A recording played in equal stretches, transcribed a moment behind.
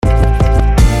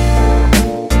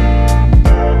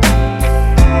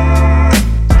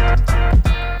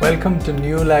welcome to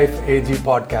New Life AG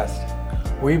podcast.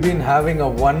 We've been having a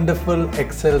wonderful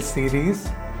Excel series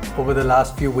over the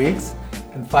last few weeks,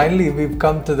 and finally we've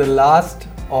come to the last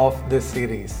of this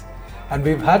series. And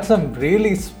we've had some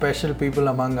really special people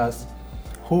among us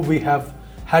who we have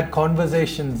had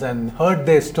conversations and heard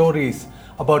their stories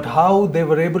about how they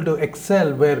were able to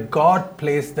excel where God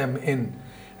placed them in.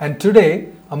 And today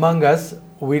among us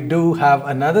we do have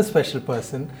another special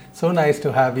person. So nice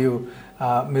to have you,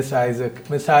 Mr. Isaac.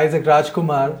 Mr. Isaac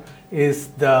Rajkumar is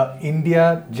the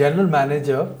India General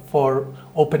Manager for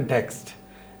OpenText.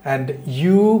 And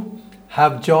you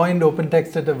have joined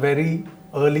OpenText at a very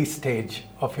early stage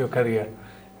of your career,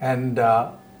 and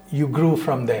you grew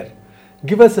from there.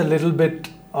 Give us a little bit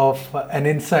of an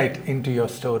insight into your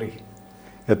story.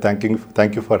 Yeah, thank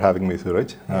you for having me,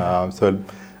 Suraj. So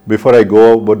before I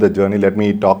go about the journey, let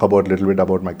me talk about a little bit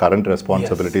about my current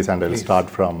responsibilities, and I'll start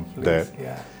from there.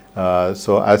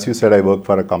 So as you said, I work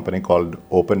for a company called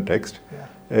OpenText.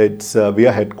 We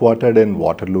are headquartered in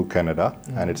Waterloo, Canada,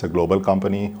 and it's a global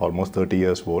company, almost 30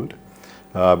 years old,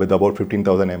 with about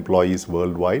 15,000 employees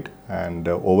worldwide and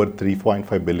over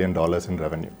 $3.5 billion in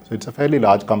revenue. So it's a fairly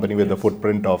large company with a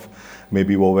footprint of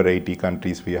maybe over 80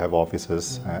 countries. We have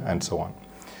offices and so on.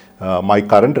 My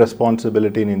current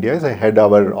responsibility in India is I head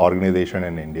our organization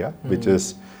in India, which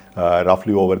is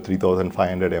roughly over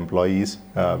 3,500 employees.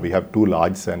 We have two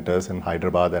large centers in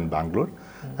Hyderabad and Bangalore,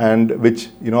 and which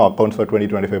accounts for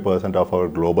 20-25% of our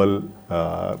global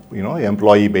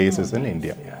employee base is in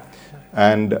India.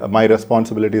 And my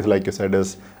responsibilities, like you said,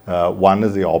 is one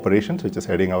is the operations, which is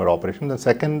heading our operations. The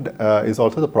second is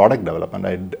also the product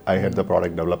development. I head the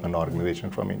product development organization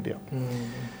from India.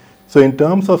 So in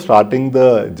terms of starting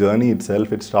the journey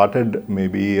itself, it started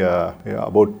maybe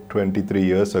about 23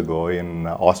 years ago in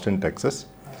Austin, Texas.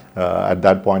 At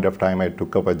that point of time, I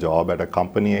took up a job at a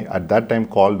company at that time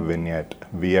called Vignette,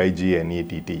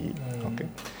 Vignette. Okay.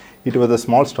 It was a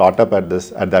small startup at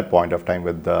that point of time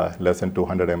with less than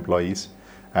 200 employees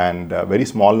and a very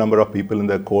small number of people in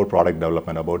the core product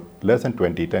development, about less than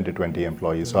 10 to 20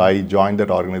 employees. So I joined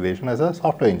that organization as a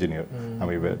software engineer. I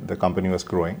mean, the company was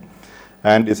growing.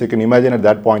 And as you can imagine, at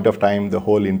that point of time, the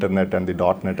whole internet and the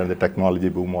 .NET and the technology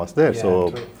boom was there.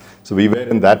 So we were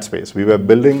in that space. We were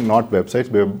building not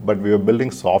websites, but we were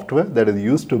building software that is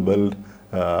used to build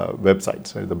websites.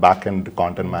 So the back-end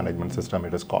content management system,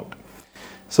 it is called.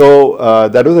 So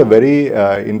that was a very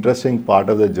interesting part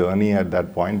of the journey at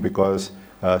that point, because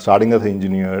starting as an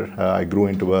engineer, I grew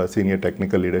into a senior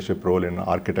technical leadership role, in an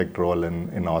architect role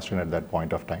in Austin at that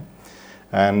point of time.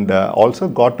 And also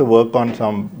got to work on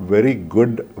some very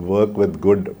good work with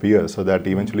good peers, so that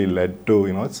eventually led to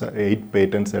 8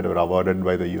 patents that were awarded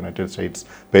by the United States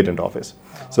Patent Office.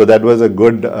 So that was a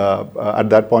good, at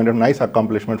that point, a nice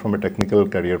accomplishment from a technical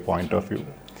career point of view.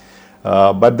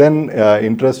 But then,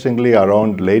 interestingly,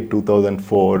 around late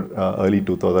 2004, early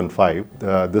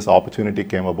 2005, this opportunity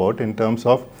came about in terms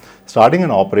of starting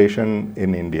an operation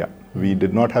in India. We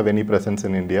did not have any presence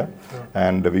in India,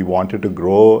 and we wanted to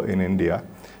grow in India.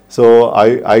 So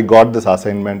I got this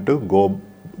assignment to go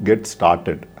get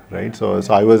started, right? So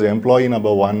I was employee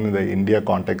number one in the India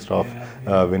context of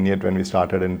Vignette when we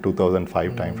started in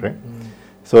 2005 timeframe.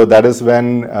 So that is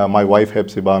when my wife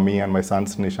Hepzibah, me, and my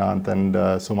sons Nishant and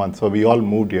Sumant, so we all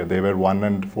moved here. They were 1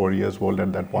 and 4 years old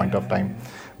at that point of time.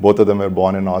 Both of them were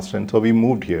born in Austin. So we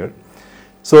moved here.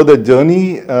 So the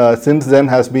journey since then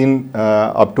has been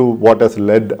up to what has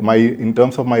led in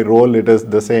terms of my role, it is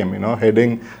the same,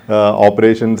 heading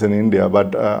operations in India.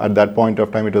 But at that point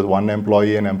of time, it was one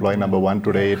employee and employee number one.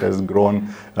 Today, it has grown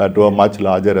to a much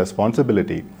larger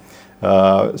responsibility.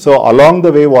 So along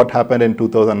the way, what happened in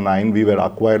 2009, we were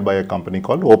acquired by a company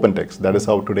called OpenText. That is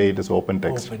how today it is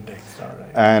OpenText. All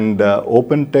right. And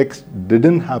OpenText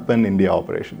didn't have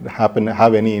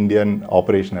any Indian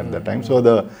operation at that time. So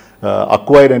the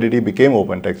acquired entity became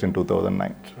OpenText in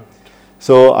 2009.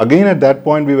 So again, at that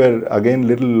point, we were again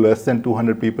little less than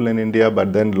 200 people in India,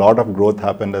 but then a lot of growth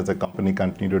happened as the company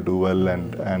continued to do well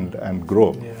and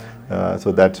grow.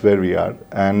 So that's where we are.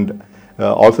 And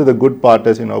also the good part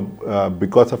is,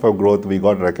 because of our growth, we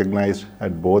got recognized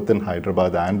at both in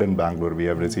Hyderabad and in Bangalore. We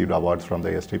have received awards from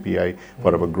the STPI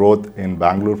for our growth, in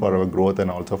Bangalore for our growth, and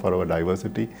also for our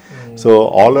diversity. So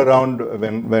all around,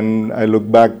 when I look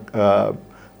back,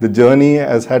 the journey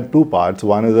has had two parts.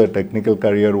 One is a technical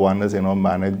career, one is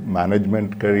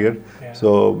management career.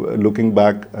 So looking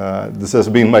back, this has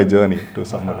been my journey, to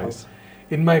summarize.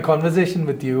 In my conversation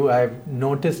with you, I've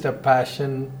noticed a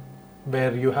passion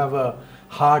where you have a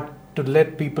heart to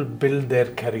let people build their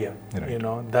career.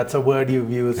 That's a word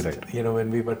you've used,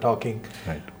 when we were talking.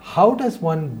 How does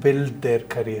one build their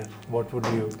career? What would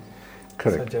you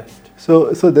suggest?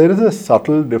 So there is a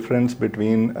subtle difference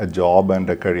between a job and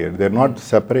a career. They're not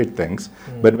separate things,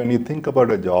 but when you think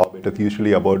about a job, it is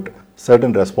usually about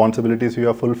certain responsibilities you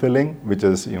are fulfilling, which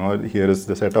is, here is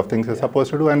the set of things you're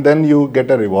supposed to do, and then you get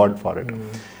a reward for it.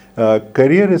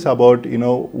 Career is about,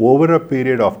 over a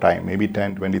period of time, maybe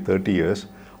 10, 20, 30 years,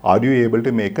 are you able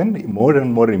to make more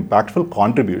and more impactful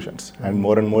contributions and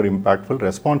more impactful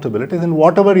responsibilities in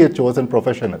whatever your chosen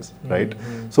profession is, right?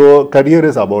 So career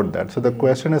is about that. So the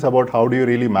question is about how do you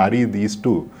really marry these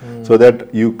two so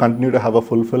that you continue to have a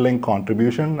fulfilling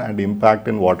contribution and impact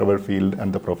in whatever field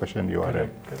and the profession you are in.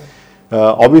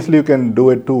 Obviously, you can do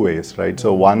it two ways, right?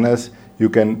 So one is you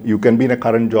can be in a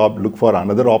current job, look for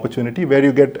another opportunity where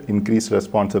you get increased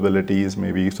responsibilities,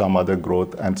 maybe some other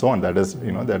growth and so on. That is,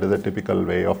 that is a typical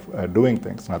way of doing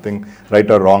things. Nothing right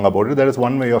or wrong about it. That is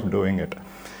one way of doing it.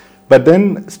 But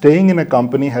then staying in a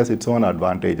company has its own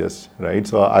advantages, right?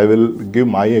 So I will give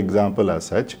my example as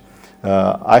such.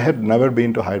 I had never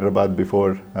been to Hyderabad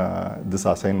before this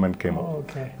assignment came up.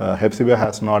 Okay. Hepzibah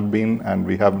has not been, and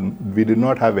we did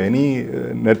not have any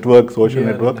social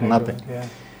network, nothing. Yeah.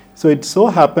 So it so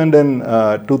happened in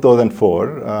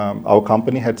 2004, our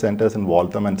company had centers in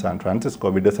Waltham and San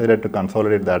Francisco. We decided to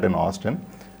consolidate that in Austin,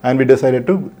 and we decided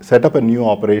to set up a new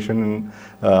operation in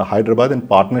Hyderabad in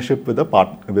partnership with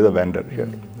a vendor here.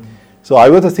 So I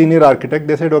was a senior architect.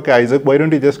 They said, okay, Isaac, why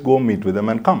don't you just go meet with them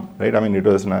and come, right? I mean,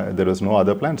 there was no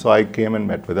other plan. So I came and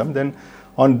met with them. Then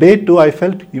on day 2, I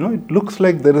felt, it looks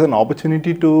like there is an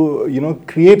opportunity to,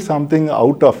 create something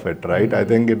out of it, right? I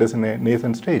think it is in a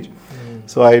nascent stage.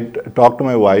 So I talked to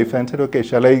my wife and said, okay,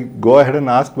 shall I go ahead and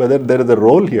ask whether there is a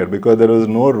role here? Because there was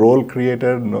no role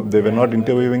created. They were not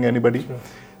interviewing anybody. Sure.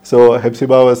 So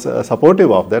Hepzibah was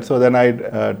supportive of that. So then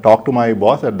I talked to my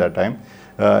boss at that time.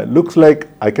 Looks like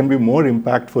I can be more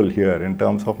impactful here in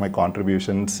terms of my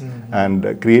contributions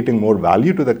and creating more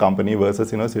value to the company versus,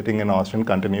 sitting in Austin,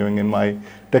 continuing in my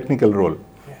technical role.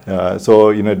 Yeah. So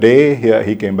in a day,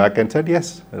 he came back and said,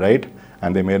 yes, right?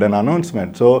 And they made an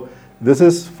announcement. So this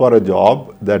is for a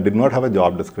job that did not have a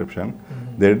job description.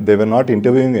 They were not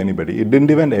interviewing anybody. It didn't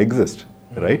even exist,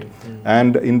 right?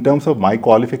 And in terms of my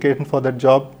qualification for that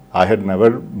job, I had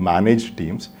never managed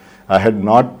teams. I had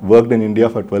not worked in India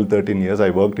for 12, 13 years.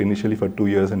 I worked initially for 2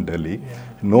 years in Delhi. Yeah.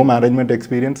 No management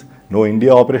experience, no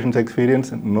India operations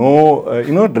experience, no,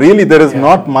 really there is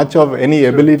not much of any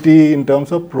ability in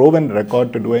terms of proven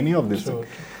record to do any of this.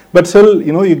 But still,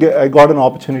 I got an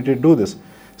opportunity to do this.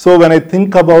 So when I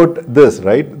think about this,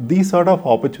 right, these sort of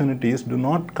opportunities do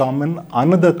not come in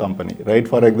another company, right?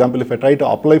 For example, if I try to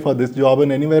apply for this job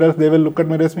in anywhere else, they will look at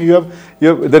my resume. It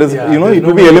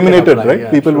will be eliminated, right? Yeah,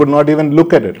 people would not even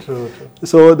look at it. True.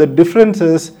 So the difference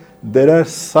is there are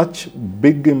such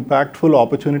big impactful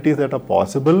opportunities that are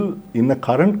possible in a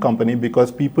current company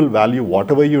because people value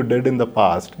whatever you did in the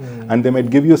past and they might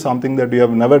give you something that you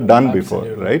have never done before,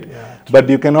 right? Yeah, but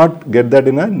you cannot get that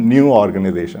in a new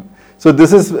organization. So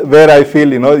this is where I feel,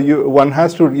 one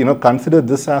has to, consider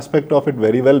this aspect of it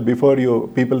very well before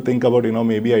people think about,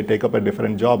 maybe I take up a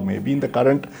different job. Maybe in the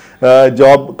current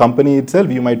job company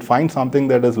itself, you might find something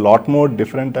that is a lot more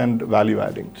different and value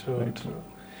adding. True, right? True.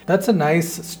 That's a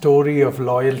nice story of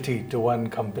loyalty to one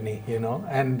company,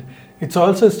 and it's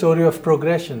also a story of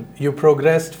progression. You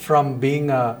progressed from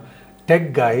being a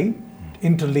tech guy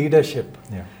into leadership.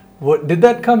 Yeah. Did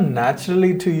that come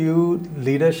naturally to you,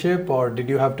 leadership, or did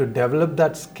you have to develop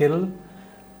that skill?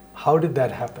 How did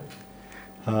that happen?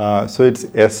 So it's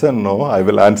yes and no. I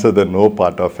will answer the no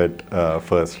part of it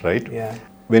first, right? Yeah.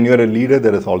 When you are a leader,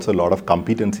 there is also a lot of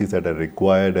competencies that are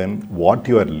required in what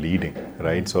you are leading,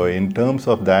 right? So in terms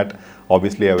of that,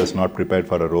 obviously I was not prepared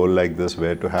for a role like this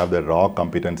where to have the raw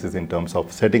competencies in terms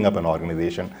of setting up an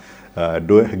organization,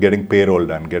 getting payroll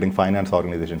done, getting finance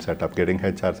organization set up, getting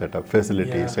HR set up,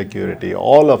 facilities, security,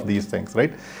 all of these things,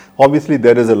 right? Obviously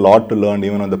there is a lot to learn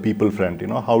even on the people front,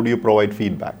 how do you provide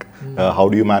feedback? How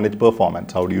do you manage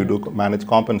performance? How do you manage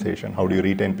compensation? How do you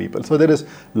retain people? So there is a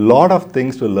lot of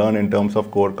things to learn in terms of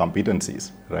core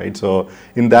competencies, right? So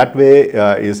in that way,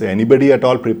 is anybody at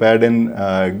all prepared in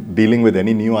dealing with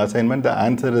any new assignment? The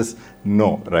answer is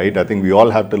no, right? I think we all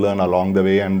have to learn along the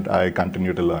way and I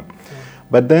continue to learn.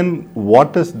 But then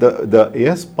what is the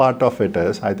yes part of it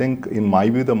is, I think in my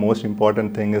view, the most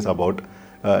important thing is about,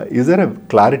 is there a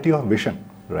clarity of vision,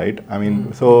 right? I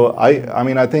mean, so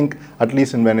I think at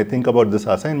least when I think about this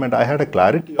assignment, I had a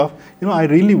clarity of, I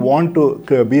really want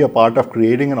to be a part of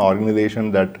creating an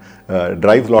organization that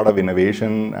drives a lot of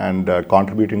innovation and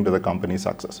contributing to the company's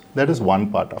success. That is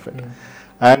one part of it.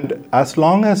 And as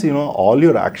long as, all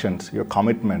your actions, your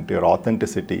commitment, your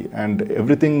authenticity, and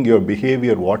everything, your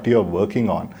behavior, what you're working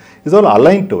on, is all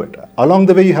aligned to it. Along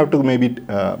the way, you have to maybe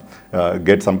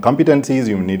get some competencies.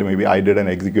 You need to I did an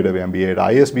executive MBA at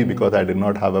ISB because I did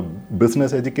not have a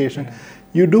business education.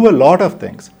 You do a lot of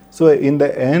things. So in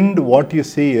the end, what you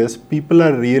see is people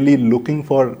are really looking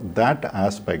for that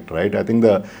aspect, right? I think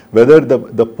whether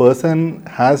the person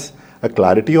has a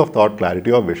clarity of thought,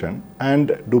 clarity of vision,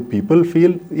 and do people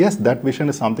feel, yes, that vision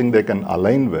is something they can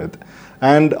align with,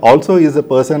 and also is the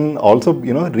person also,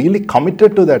 really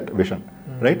committed to that vision,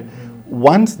 right?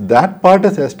 Once that part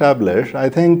is established, I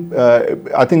think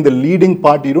the leading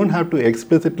part, you don't have to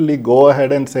explicitly go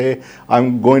ahead and say,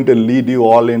 I'm going to lead you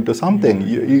all into something.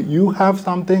 You have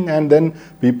something, and then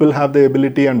people have the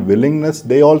ability and willingness.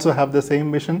 They also have the same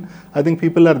mission. I think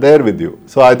people are there with you.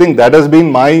 So I think that has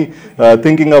been my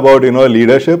thinking about,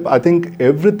 leadership. I think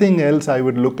everything else I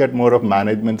would look at more of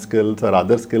management skills or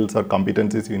other skills or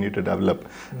competencies you need to develop.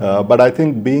 But I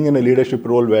think being in a leadership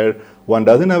role where one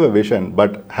doesn't have a vision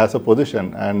but has a position,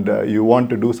 and you want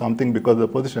to do something because of the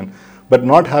position, but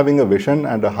not having a vision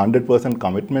and 100%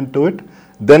 commitment to it,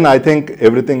 then I think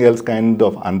everything else kind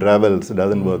of unravels,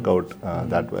 doesn't work out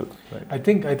that well. Right? I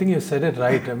think you said it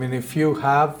right. I mean, if you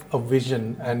have a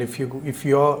vision and if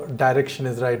your direction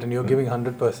is right and you're giving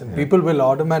 100%, people will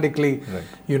automatically,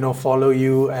 follow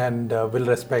you and will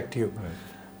respect you.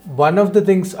 Right. One of the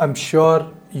things I'm sure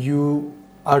you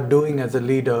are doing as a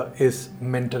leader is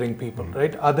mentoring people,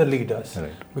 right? Other leaders,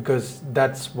 right. Because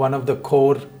that's one of the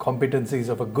core competencies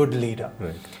of a good leader.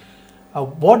 Right.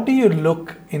 What do you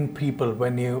look in people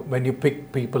when you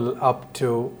pick people up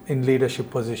in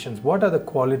leadership positions? What are the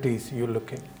qualities you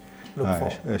look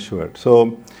for? Sure.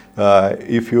 So,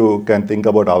 if you can think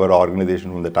about our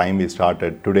organization from the time we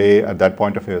started, today at that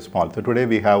point of view is small. So today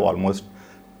we have almost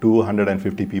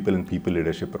 250 people in people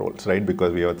leadership roles, right?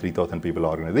 Because we have a 3,000 people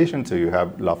organization, so you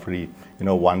have roughly,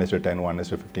 1:10,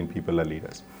 1:15 people are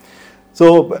leaders.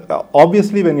 So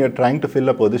obviously, when you're trying to fill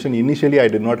a position, initially I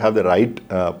did not have the right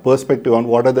perspective on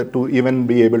what are the to even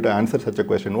be able to answer such a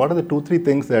question. What are the 2-3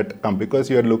 things that come? Because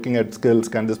you're looking at skills,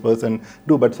 can this person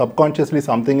do? But subconsciously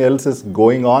something else is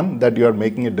going on that you're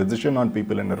making a decision on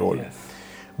people in a role. Yes.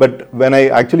 But when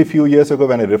a few years ago,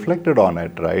 when I reflected on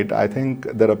it, right, I think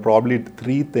there are probably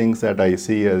 3 things that I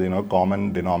see as,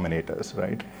 common denominators,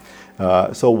 right?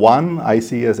 So one I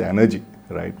see as energy,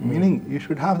 right? Meaning you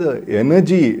should have the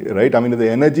energy, right? I mean, if the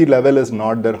energy level is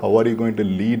not there, how are you going to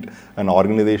lead an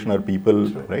organization or people,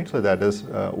 right? So that is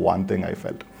one thing I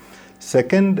felt.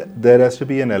 Second, there has to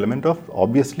be an element of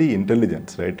obviously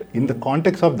intelligence, right? In the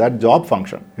context of that job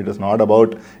function, it is not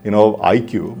about,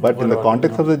 IQ, but in the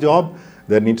context of the job,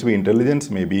 there needs to be intelligence,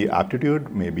 maybe aptitude,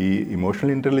 maybe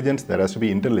emotional intelligence. There has to be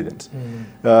intelligence.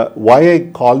 Why I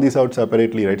call these out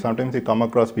separately, right? Sometimes you come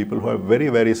across people who are very,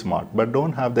 very smart, but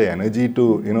don't have the energy to,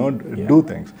 do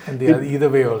things. And either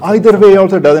way also. Either way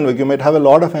also doesn't work. You might have a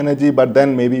lot of energy, but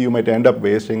then maybe you might end up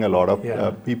wasting a lot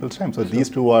of people's time. So these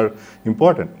 2 are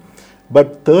important.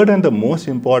 But third and the most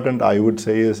important, I would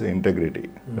say, is integrity,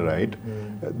 right?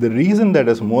 The reason that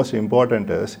is most important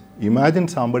is, imagine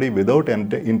somebody without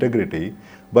integrity,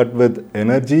 but with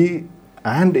energy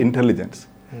and intelligence.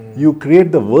 You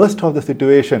create the worst of the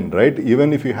situation, right?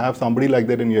 Even if you have somebody like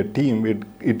that in your team,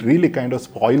 it really kind of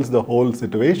spoils the whole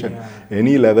situation.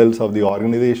 Any levels of the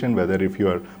organization, whether if you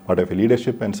are part of a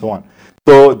leadership and so on.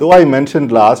 So, though I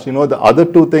mentioned last, the other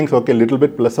 2 things, okay, little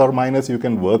bit plus or minus you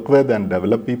can work with and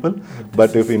develop people.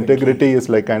 But if integrity is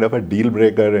like kind of a deal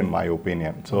breaker, in my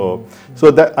opinion. So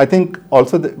that I think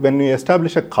also when you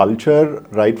establish a culture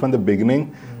right from the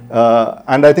beginning,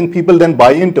 and I think people then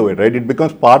buy into it, right? It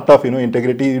becomes part of,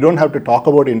 integrity. You don't have to talk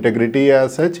about integrity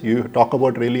as such. You talk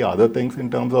about really other things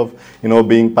in terms of,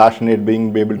 being passionate,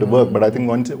 being able to work. But I think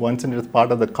once it is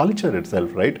part of the culture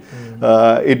itself, right?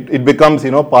 It becomes,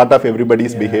 part of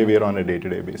everybody's behavior on a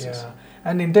day-to-day basis. Yeah.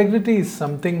 And integrity is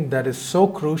something that is so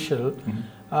crucial.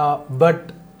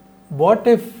 But what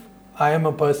if I am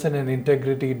a person and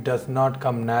integrity does not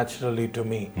come naturally to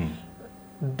me?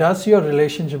 Does your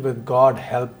relationship with God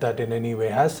help that in any way?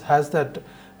 Has that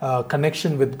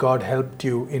connection with God helped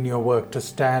you in your work to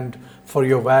stand for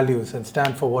your values and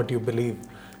stand for what you believe?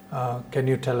 Can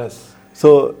you tell us?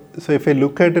 So if I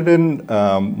look at it in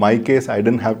my case, I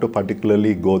didn't have to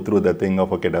particularly go through the thing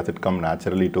of, okay, does it come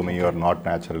naturally to me or not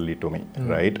naturally to me,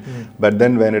 right? But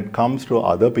then when it comes to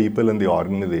other people in the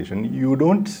organization, you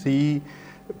don't see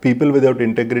people without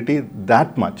integrity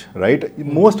that much, right?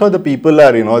 Most of the people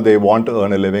are, they want to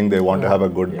earn a living, they want to have a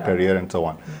good career and so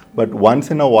on. But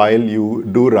once in a while, you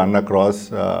do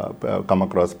come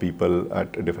across people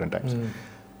at different times.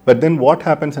 But then what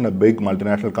happens in a big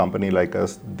multinational company like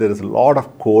us, there is a lot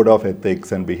of code of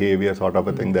ethics and behavior sort of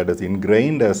a thing that is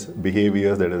ingrained as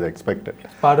behaviors that is expected.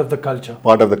 Part of the culture.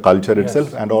 Part of the culture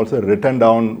itself, and also written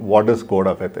down what is code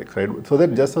of ethics, right? So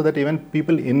that even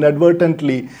people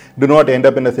inadvertently do not end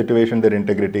up in a situation their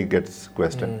integrity gets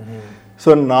questioned.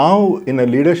 So now in a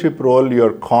leadership role,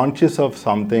 you're conscious of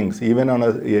some things, even on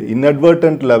an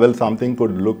inadvertent level, something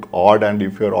could look odd. And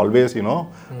if you're always,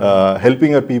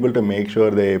 helping your people to make sure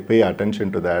they pay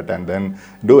attention to that and then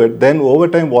do it, then over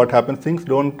time, what happens, things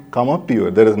don't come up to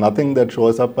you. There is nothing that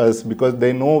shows up because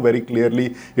they know very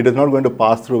clearly it is not going to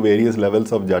pass through various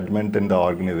levels of judgment in the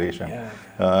organization.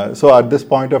 Yeah. So at this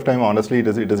point of time, honestly, it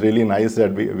is really nice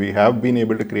that we have been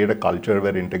able to create a culture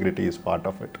where integrity is part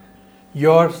of it.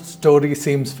 Your story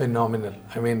seems phenomenal.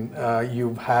 I mean,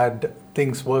 you've had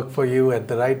things work for you at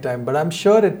the right time, but I'm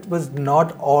sure it was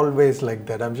not always like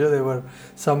that. I'm sure there were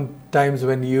some times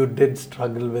when you did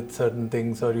struggle with certain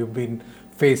things or you've been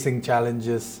facing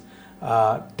challenges.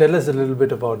 Tell us a little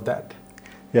bit about that.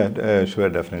 Yeah, sure,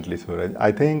 definitely, Suraj.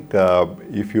 I think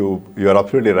if you are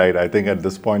absolutely right. I think at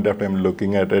this point of time,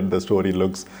 looking at it, the story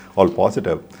looks all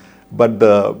positive. But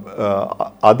the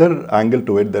other angle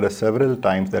to it, there are several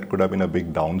times there could have been a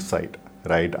big downside,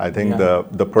 right? I think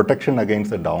the protection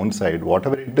against the downside,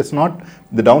 whatever it is not,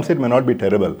 the downside may not be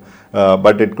terrible,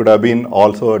 but it could have been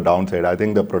also a downside. I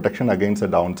think the protection against the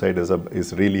downside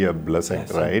is really a blessing,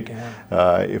 right?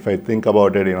 Yeah. If I think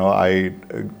about it,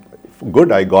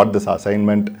 I got this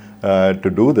assignment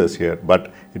to do this here,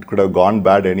 but it could have gone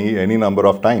bad any number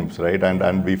of times, right?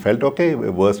 And we felt, okay,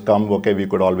 worst come, okay, we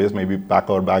could always maybe pack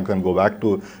our bags and go back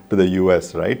to the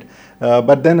US, right?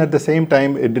 But then at the same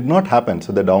time, it did not happen.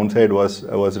 So the downside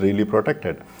was really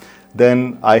protected.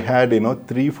 Then I had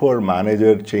 3-4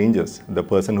 manager changes. The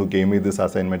person who gave me this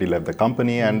assignment, he left the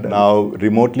company, and now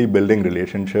remotely building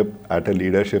relationship at a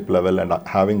leadership level and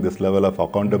having this level of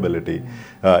accountability.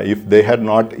 If they had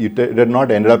not, it had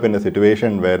not ended up in a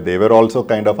situation where they were also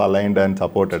kind of aligned and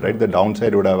supported, right? The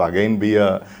downside would have again be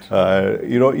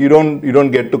you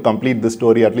don't get to complete the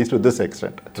story, at least to this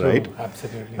extent, right?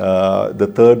 Absolutely.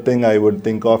 The third thing I would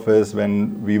think of is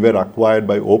when we were acquired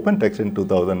by OpenText in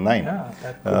 2009. Yeah,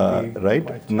 that could be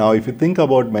right? Now, if you think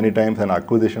about many times an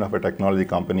acquisition of a technology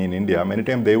company in India, many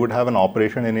times they would have an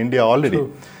operation in India already.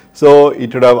 True. So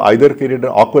it would have either created an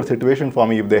awkward situation for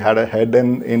me. If they had a head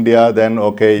in India, then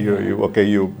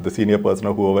the senior person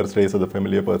or whoever stays or the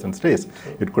familiar person stays.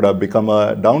 True. It could have become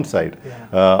a downside.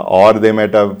 Yeah. Or they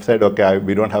might have said, okay,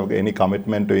 we don't have any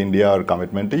commitment to India or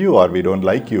commitment to you, or we don't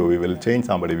like you, we will change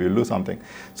somebody, we will do something.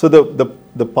 So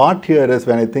the part here is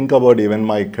when I think about even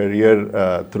my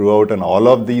career throughout and all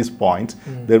of these points,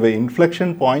 there were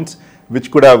inflection points which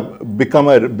could have become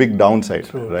a big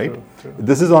downside, right? True.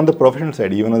 This is on the professional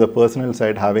side. Even on the personal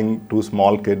side, having 2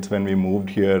 small kids when we moved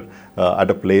here at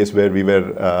a place where we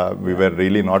were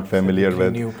really not familiar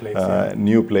with,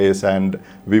 new place, and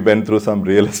we went through some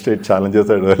real estate challenges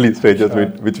at early stages,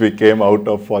 which we came out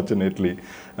of fortunately.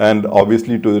 And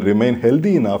obviously to remain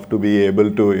healthy enough to be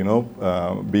able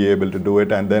to, be able to do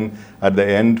it, and then at the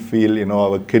end feel,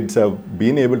 our kids have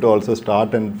been able to also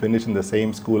start and finish in the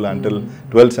same school until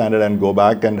 12th standard and go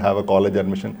back and have a college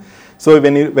admission. So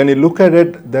when you look at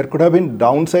it, there could have been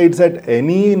downsides at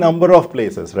any number of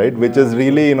places, right? Which is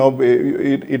really,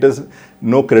 it is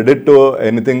no credit to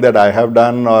anything that I have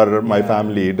done or my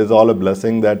family. It is all a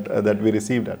blessing that we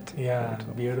received at. Yeah,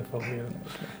 beautiful.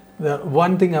 The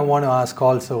one thing I want to ask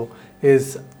also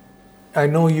is, I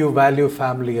know you value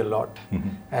family a lot,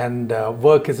 and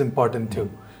work is important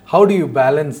too. How do you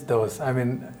balance those? I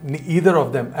mean, either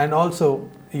of them, and also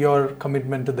your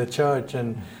commitment to the church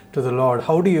and to the Lord.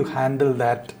 How do you handle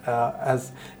that?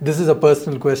 As this is a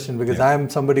personal question, because I am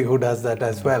somebody who does that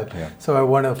as well. Yeah. So I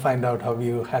want to find out how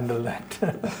you handle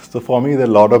that. So for me, a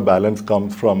lot of balance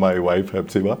comes from my wife,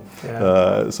 Hepzibah.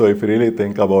 Yeah. So if you really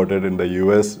think about it, in the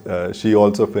US, she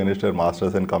also finished her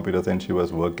master's in computer science. She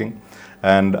was working.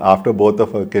 And after both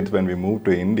of her kids, when we moved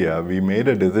to India, we made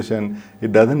a decision.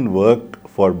 It doesn't work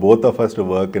for both of us to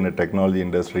work in a technology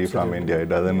industry from India. It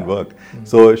doesn't work.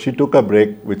 So she took a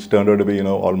break, which turned out to be,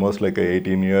 almost like a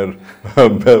 18-year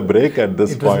break at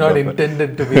this point. It was not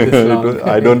intended to be this long.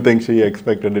 I don't think she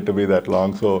expected it to be that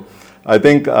long. So I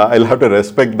think I'll have to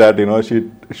respect that.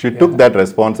 She took that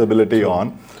responsibility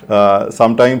on.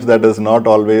 Sometimes that is not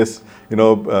always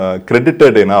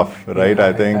credited enough, right?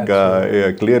 I think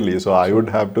clearly. So I would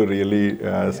have to really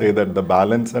say that the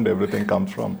balance and everything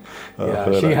comes from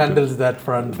her. She handles that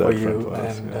front for you,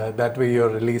 and that way you're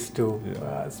released to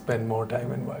spend more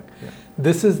time in work. Yeah.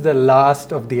 This is the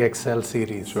last of the Excel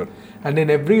series. Sure. And in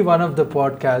every one of the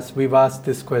podcasts, we've asked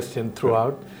this question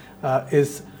throughout,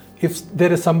 is if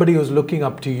there is somebody who's looking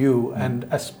up to you and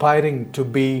aspiring to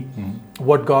be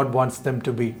what God wants them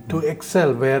to be, to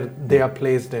excel where they are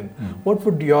placed in, what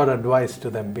would your advice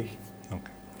to them be?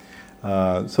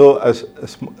 So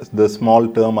the small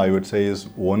term I would say is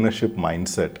ownership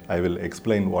mindset. I will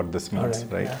explain what this means,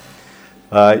 right?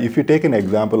 Yeah. If you take an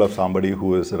example of somebody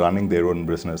who is running their own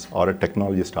business or a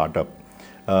technology startup,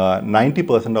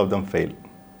 90% of them fail.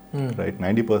 Right,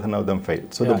 90% of them fail.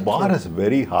 So the bar is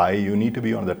very high. You need to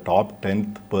be on the top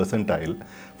 10th percentile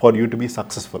for you to be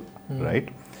successful, right?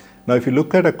 Now, if you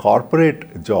look at a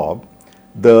corporate job,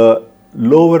 the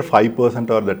lower 5%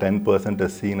 or the 10%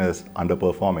 is seen as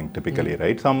underperforming typically,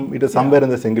 right? It is somewhere in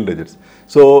the single digits.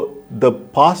 So the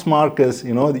pass mark is,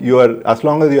 you are, as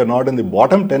long as you are not in the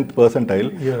bottom 10th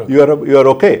percentile, you are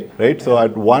okay, right? Yeah. So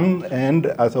at one end,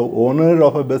 as an owner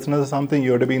of a business or something,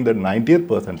 you have to be in the 90th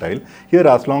percentile. Here,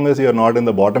 as long as you are not in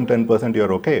the bottom 10%, you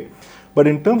are okay. But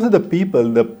in terms of the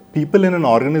people in an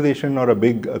organization or a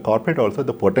big corporate also,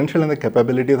 the potential and the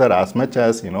capabilities are as much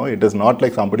as, it is not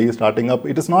like somebody is starting up.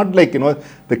 It is not like,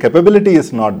 the capability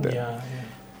is not there. Yeah.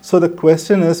 So the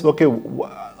question is, okay,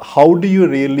 how do you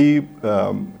really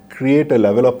create a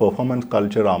level of performance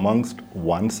culture amongst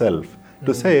oneself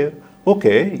to say,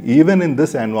 okay, even in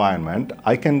this environment,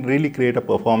 I can really create a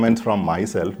performance from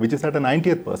myself, which is at a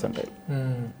 90th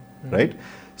percentile, right?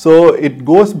 So it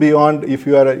goes beyond, if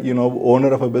you are a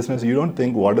owner of a business, you don't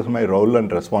think what is my role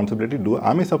and responsibility.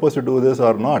 Am I supposed to do this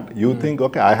or not? You think,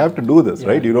 okay, I have to do this,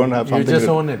 right? You don't have something. You just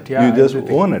own it. Yeah, you just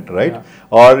own it, right? Yeah.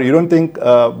 Or you don't think,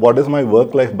 what is my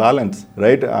work-life balance,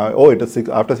 right? It is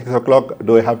after 6 o'clock,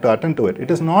 do I have to attend to it? It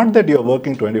is not that you're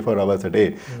working 24 hours a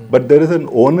day, but there is an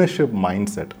ownership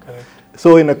mindset. Correct.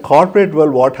 So in a corporate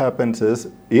world, what happens is,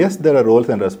 yes, there are roles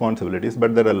and responsibilities,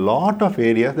 but there are a lot of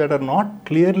areas that are not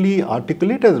clearly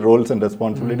articulated as roles and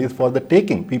responsibilities for the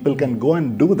taking. People can go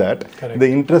and do that in the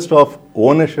interest of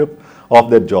ownership of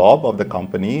the job, of the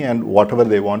company, and whatever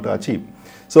they want to achieve.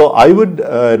 So I would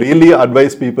really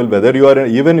advise people, whether you are,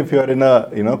 even if you are in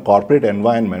a corporate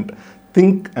environment,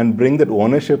 think and bring that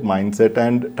ownership mindset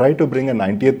and try to bring a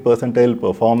 90th percentile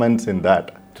performance in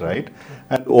that. Right?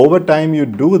 And over time you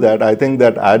do that, I think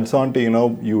that adds on to,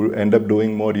 you end up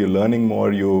doing more, you're learning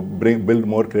more, you build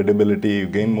more credibility, you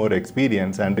gain more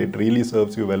experience, and it really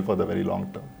serves you well for the very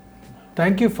long term.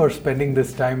 Thank you for spending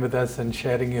this time with us and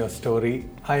sharing your story.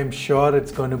 I am sure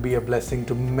it's going to be a blessing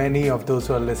to many of those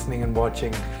who are listening and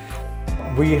watching.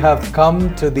 We have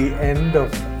come to the end of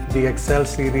the Excel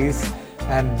series,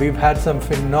 and we've had some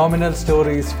phenomenal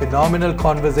stories, phenomenal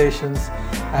conversations,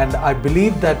 and I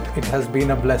believe that it has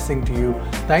been a blessing to you.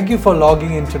 Thank you for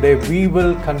logging in today. We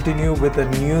will continue with a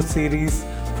new series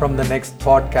from the next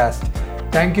podcast.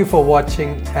 Thank you for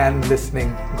watching and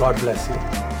listening. God bless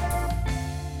you.